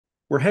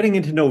We're heading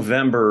into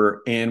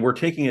November and we're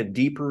taking a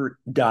deeper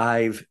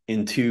dive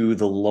into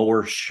the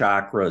lower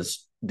chakras,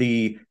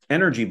 the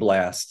energy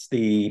blasts,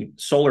 the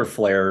solar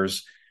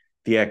flares,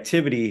 the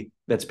activity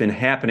that's been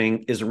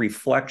happening is a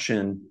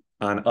reflection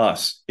on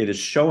us. It is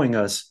showing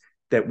us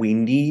that we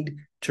need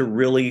to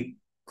really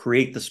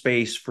create the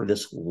space for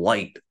this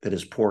light that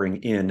is pouring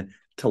in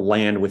to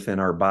land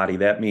within our body.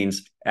 That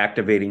means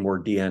activating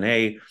more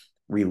DNA,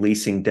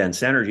 releasing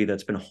dense energy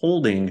that's been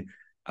holding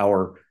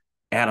our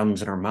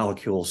atoms and our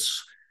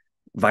molecules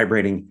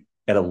vibrating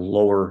at a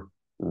lower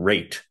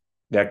rate.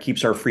 That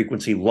keeps our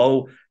frequency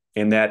low,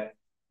 and that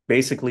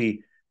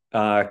basically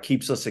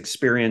keeps us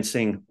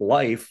experiencing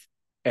life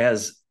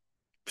as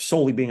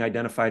solely being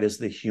identified as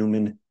the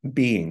human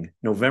being.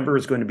 November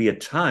is going to be a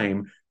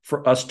time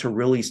for us to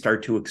really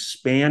start to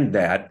expand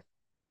that,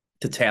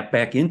 to tap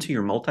back into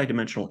your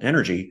multidimensional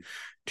energy,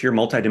 to your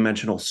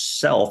multidimensional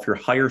self, your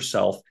higher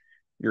self,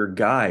 your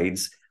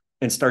guides,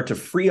 and start to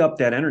free up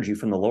that energy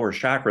from the lower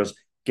chakras,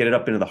 get it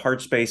up into the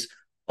heart space,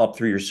 up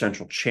through your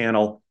central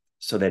channel,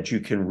 so that you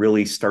can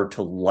really start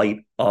to light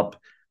up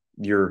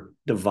your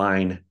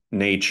divine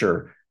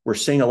nature. We're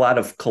seeing a lot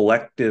of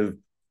collective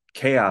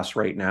chaos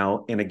right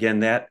now. And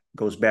again, that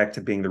goes back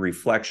to being the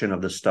reflection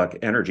of the stuck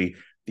energy.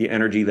 The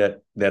energy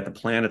that the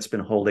planet's been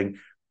holding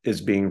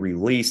is being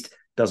released.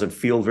 Doesn't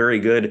feel very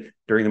good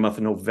during the month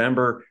of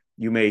November.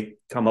 You may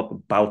come up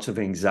with bouts of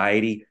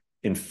anxiety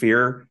and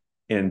fear,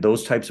 and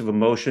those types of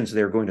emotions,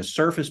 they're going to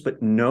surface,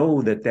 but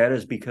know that that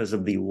is because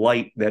of the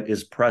light that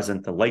is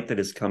present, the light that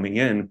is coming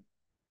in.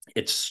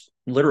 It's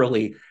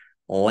literally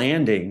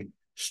landing,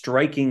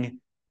 striking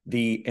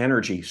the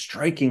energy,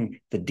 striking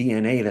the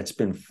DNA that's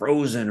been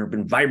frozen or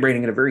been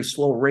vibrating at a very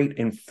slow rate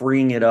and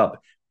freeing it up.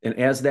 And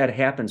as that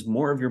happens,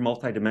 more of your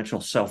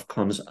multidimensional self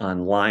comes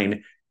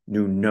online,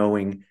 new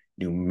knowing,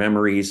 new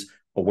memories,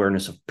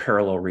 awareness of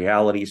parallel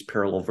realities,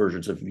 parallel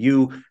versions of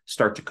you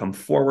start to come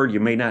forward. You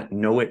may not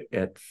know it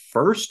at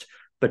first,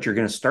 but you're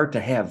going to start to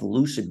have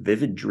lucid,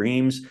 vivid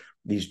dreams.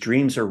 These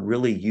dreams are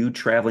really you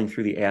traveling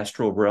through the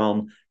astral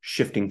realm,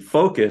 shifting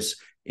focus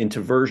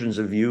into versions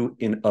of you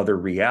in other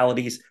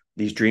realities.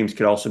 These dreams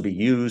could also be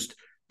used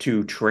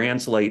to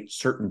translate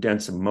certain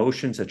dense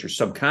emotions that your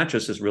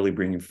subconscious is really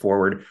bringing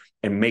forward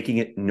and making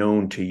it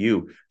known to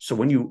you. So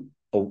when you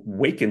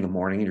awake in the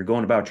morning and you're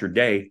going about your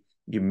day,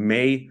 you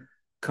may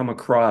come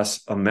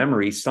across a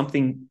memory,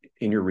 something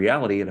in your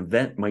reality, an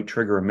event might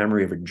trigger a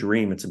memory of a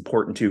dream. It's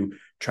important to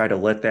try to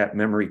let that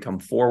memory come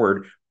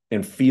forward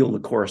and feel the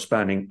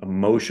corresponding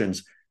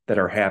emotions that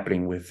are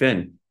happening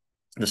within.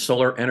 The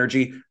solar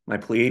energy, my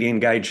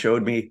Pleiadian guide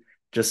showed me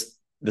just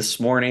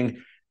this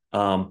morning,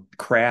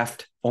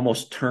 craft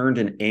almost turned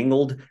and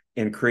angled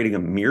and creating a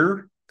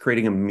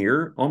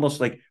mirror, almost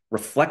like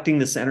reflecting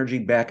this energy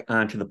back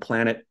onto the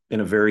planet in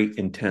a very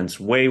intense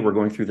way. We're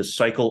going through the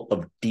cycle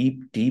of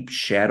deep, deep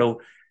shadow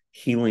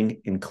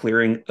healing and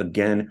clearing,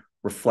 again,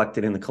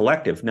 reflected in the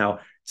collective. Now,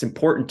 it's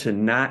important to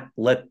not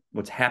let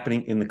what's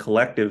happening in the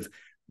collective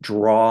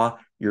draw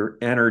your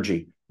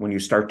energy. When you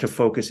start to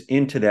focus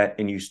into that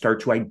and you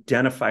start to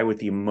identify with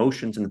the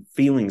emotions and the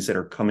feelings that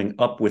are coming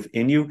up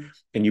within you,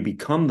 and you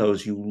become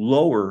those, you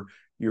lower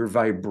your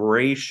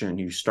vibration,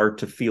 you start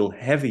to feel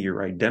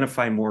heavier,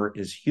 identify more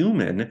as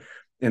human,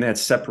 and that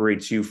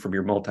separates you from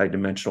your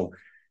multidimensional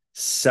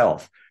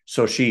self.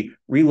 So she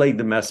relayed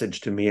the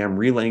message to me. I'm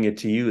relaying it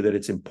to you that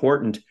it's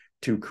important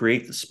to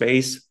create the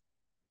space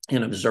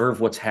and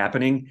observe what's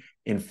happening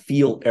and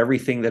feel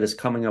everything that is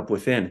coming up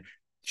within.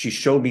 She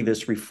showed me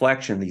this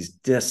reflection, these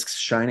discs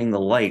shining the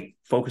light,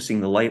 focusing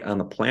the light on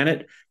the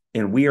planet.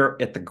 And we are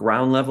at the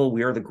ground level.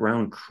 We are the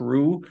ground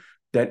crew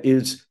that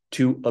is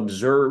to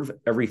observe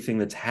everything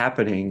that's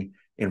happening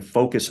and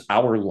focus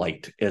our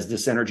light as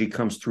this energy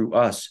comes through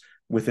us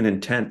with an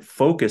intent,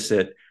 focus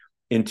it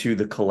into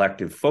the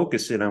collective,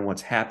 focus it on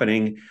what's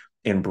happening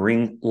and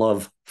bring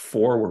love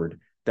forward.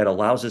 That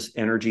allows this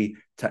energy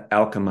to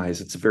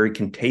alchemize. It's a very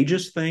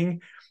contagious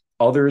thing.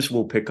 Others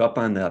will pick up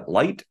on that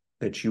light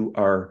that you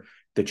are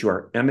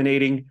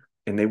emanating,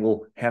 and they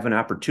will have an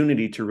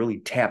opportunity to really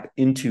tap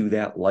into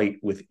that light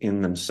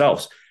within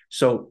themselves.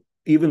 So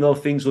even though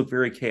things look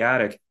very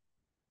chaotic,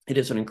 it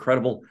is an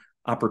incredible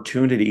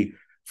opportunity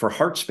for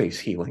heart space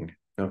healing.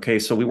 Okay,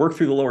 so we work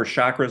through the lower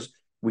chakras,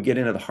 we get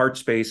into the heart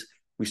space,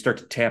 we start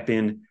to tap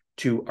in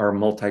to our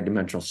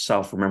multidimensional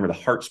self. Remember the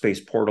heart space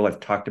portal,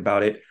 I've talked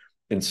about it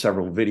in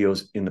several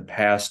videos in the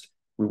past.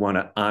 We want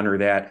to honor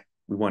that.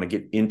 We want to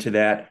get into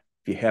that.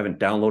 If you haven't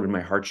downloaded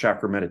my heart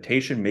chakra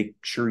meditation, make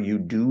sure you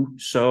do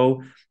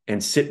so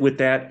and sit with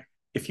that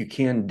if you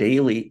can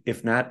daily,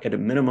 if not at a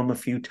minimum a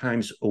few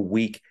times a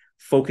week.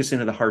 Focus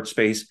into the heart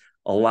space,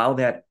 allow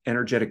that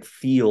energetic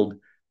field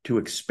to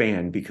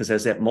expand, because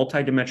as that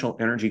multidimensional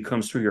energy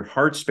comes through your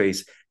heart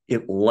space,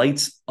 it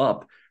lights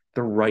up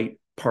the right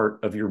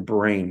part of your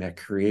brain, that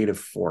creative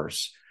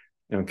force,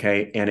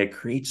 okay? And it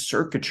creates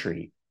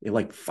circuitry. It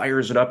like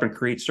fires it up and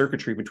creates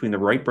circuitry between the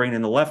right brain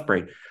and the left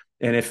brain.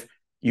 And if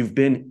you've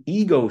been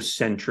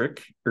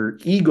egocentric or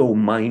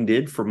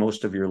ego-minded for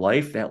most of your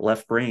life, that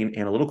left brain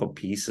analytical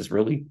piece has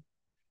really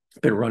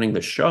been running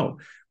the show.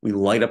 We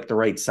light up the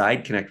right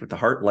side, connect with the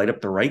heart, light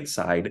up the right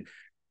side,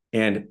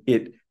 and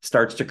it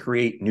starts to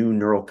create new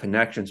neural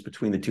connections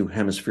between the two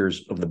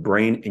hemispheres of the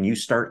brain. And you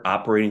start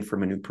operating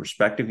from a new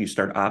perspective. You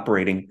start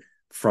operating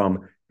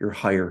from your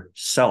higher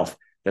self.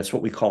 That's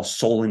what we call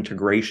soul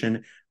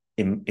integration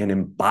and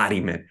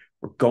embodiment.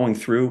 We're going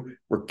through,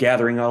 we're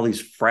gathering all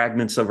these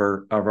fragments of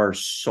our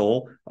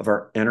soul, of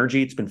our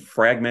energy. It's been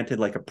fragmented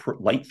like a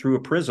light through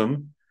a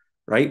prism,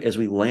 right? As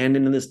we land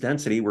into this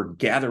density, we're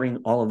gathering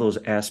all of those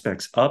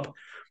aspects up.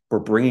 We're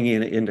bringing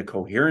it into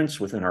coherence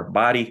within our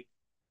body.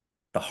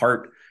 The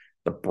heart,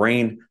 the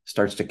brain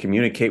starts to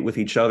communicate with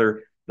each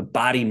other. The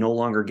body no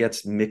longer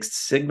gets mixed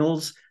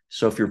signals.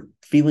 So if you're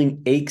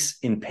feeling aches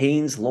and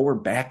pains, lower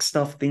back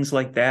stuff, things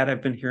like that,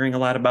 I've been hearing a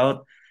lot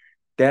about,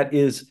 that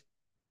is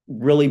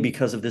really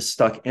because of this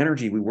stuck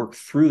energy. We work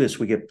through this.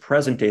 We get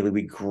present daily.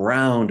 We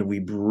ground. We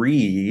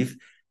breathe.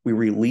 We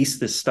release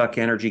this stuck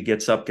energy,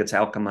 gets up, gets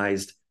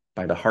alchemized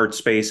by the heart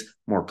space,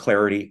 more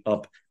clarity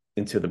up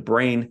into the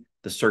brain.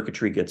 The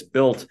circuitry gets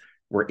built.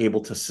 We're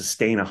able to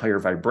sustain a higher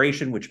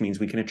vibration, which means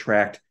we can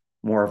attract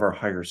more of our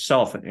higher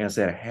self. And as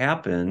that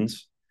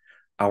happens,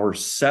 our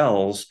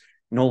cells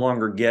no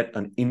longer get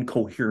an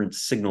incoherent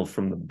signal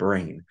from the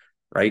brain,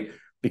 right?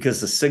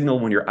 Because the signal,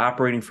 when you're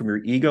operating from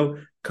your ego,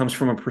 comes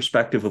from a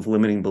perspective of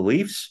limiting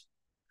beliefs,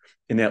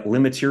 and that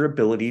limits your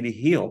ability to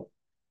heal.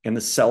 And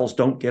the cells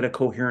don't get a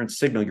coherent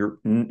signal.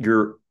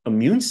 Your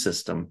immune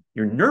system,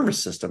 your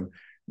nervous system,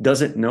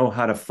 doesn't know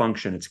how to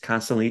function. It's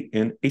constantly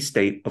in a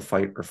state of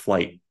fight or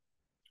flight.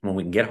 When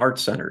we can get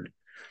heart-centered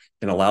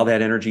and allow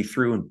that energy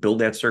through and build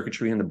that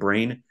circuitry in the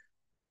brain,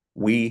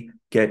 we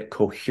get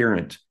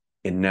coherent.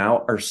 And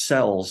now our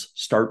cells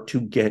start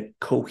to get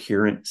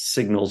coherent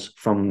signals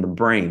from the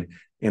brain.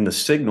 And the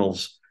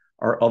signals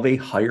are of a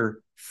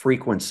higher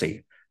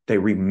frequency. They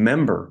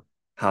remember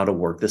how to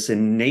work. This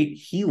innate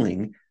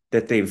healing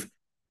that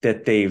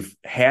they've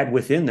had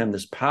within them,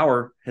 this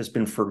power has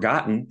been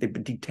forgotten. They've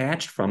been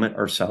detached from it,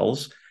 our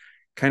cells,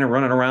 kind of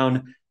running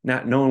around,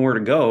 not knowing where to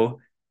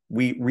go.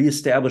 We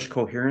reestablish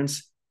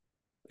coherence,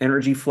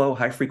 energy flow,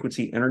 high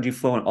frequency energy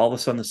flow, and all of a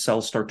sudden the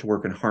cells start to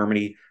work in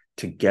harmony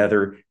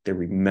together. They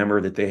remember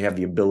that they have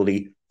the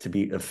ability to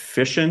be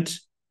efficient,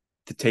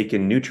 to take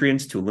in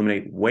nutrients, to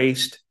eliminate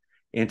waste,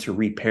 and to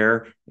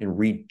repair and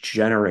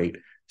regenerate.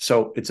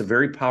 So it's a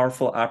very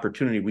powerful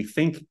opportunity. We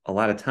think a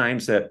lot of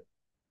times that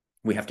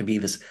we have to be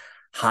this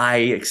high,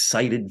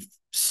 excited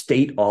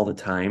state all the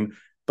time.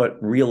 But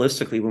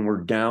realistically, when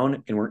we're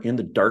down and we're in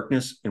the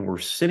darkness and we're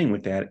sitting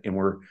with that and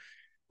we're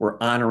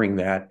honoring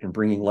that and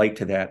bringing light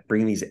to that,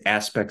 bringing these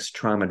aspects,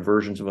 trauma, and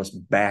versions of us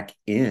back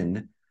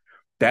in,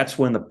 that's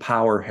when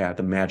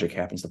the magic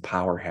happens, the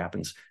power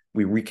happens.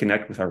 We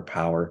reconnect with our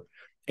power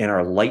and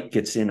our light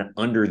gets in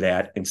under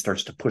that and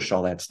starts to push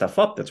all that stuff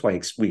up. That's why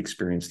we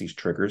experience these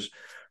triggers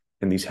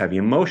and these heavy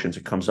emotions.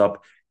 It comes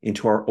up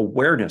into our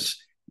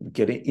awareness. We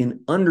get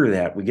in under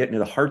that. We get into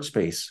the heart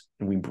space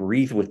and we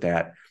breathe with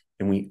that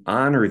and we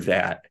honor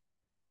that.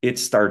 It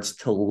starts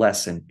to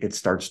lessen. It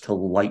starts to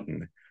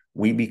lighten.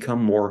 We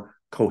become more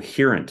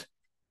coherent,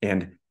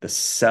 and the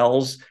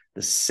cells,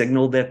 the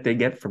signal that they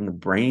get from the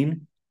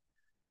brain,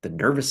 the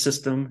nervous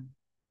system,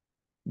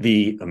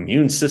 the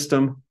immune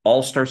system,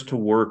 all starts to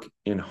work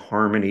in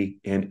harmony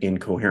and in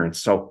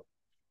coherence. So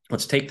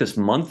let's take this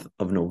month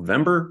of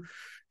November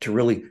to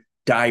really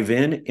dive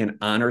in and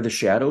honor the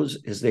shadows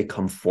as they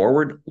come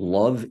forward,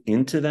 love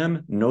into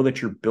them, know that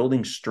you're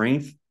building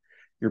strength,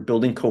 you're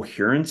building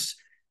coherence,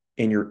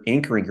 and you're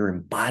anchoring, you're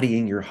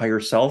embodying your higher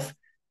self.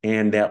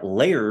 And that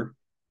layer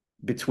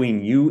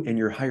between you and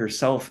your higher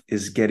self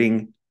is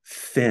getting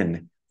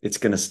thin. It's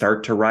going to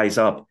start to rise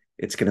up.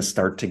 It's going to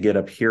start to get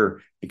up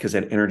here because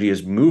that energy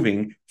is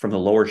moving from the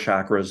lower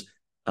chakras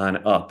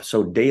on up.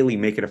 So daily,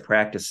 make it a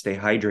practice. Stay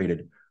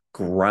hydrated,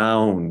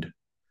 ground,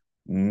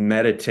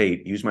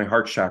 meditate. Use my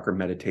heart chakra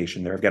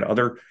meditation there. I've got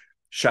other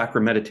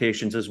chakra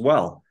meditations as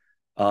well.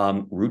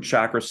 Root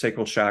chakra,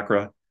 sacral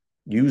chakra.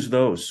 Use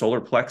those. Solar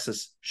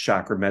plexus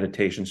chakra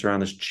meditations are on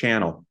this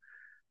channel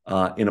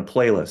in a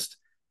playlist.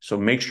 So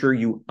make sure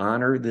you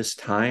honor this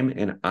time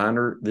and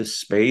honor this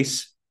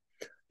space.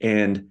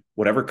 And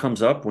whatever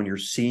comes up when you're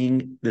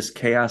seeing this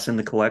chaos in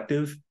the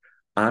collective,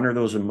 honor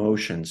those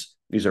emotions.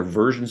 These are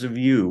versions of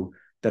you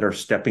that are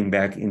stepping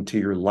back into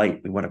your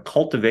light. We want to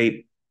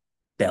cultivate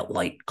that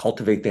light,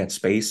 cultivate that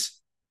space,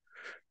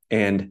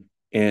 and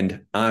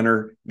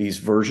honor these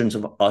versions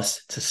of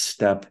us to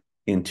step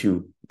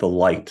into the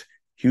light.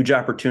 Huge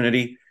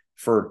opportunity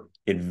for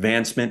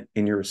advancement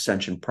in your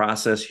ascension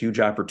process, huge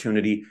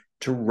opportunity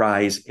to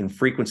rise in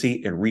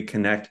frequency and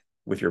reconnect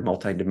with your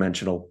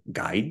multidimensional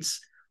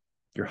guides,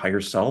 your higher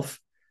self,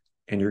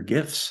 and your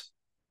gifts.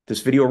 If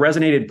this video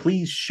resonated,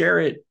 please share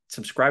it,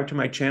 subscribe to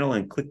my channel,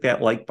 and click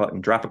that like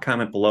button. Drop a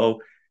comment below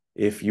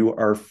if you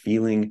are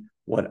feeling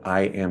what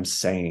I am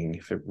saying,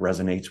 if it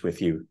resonates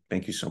with you.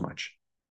 Thank you so much.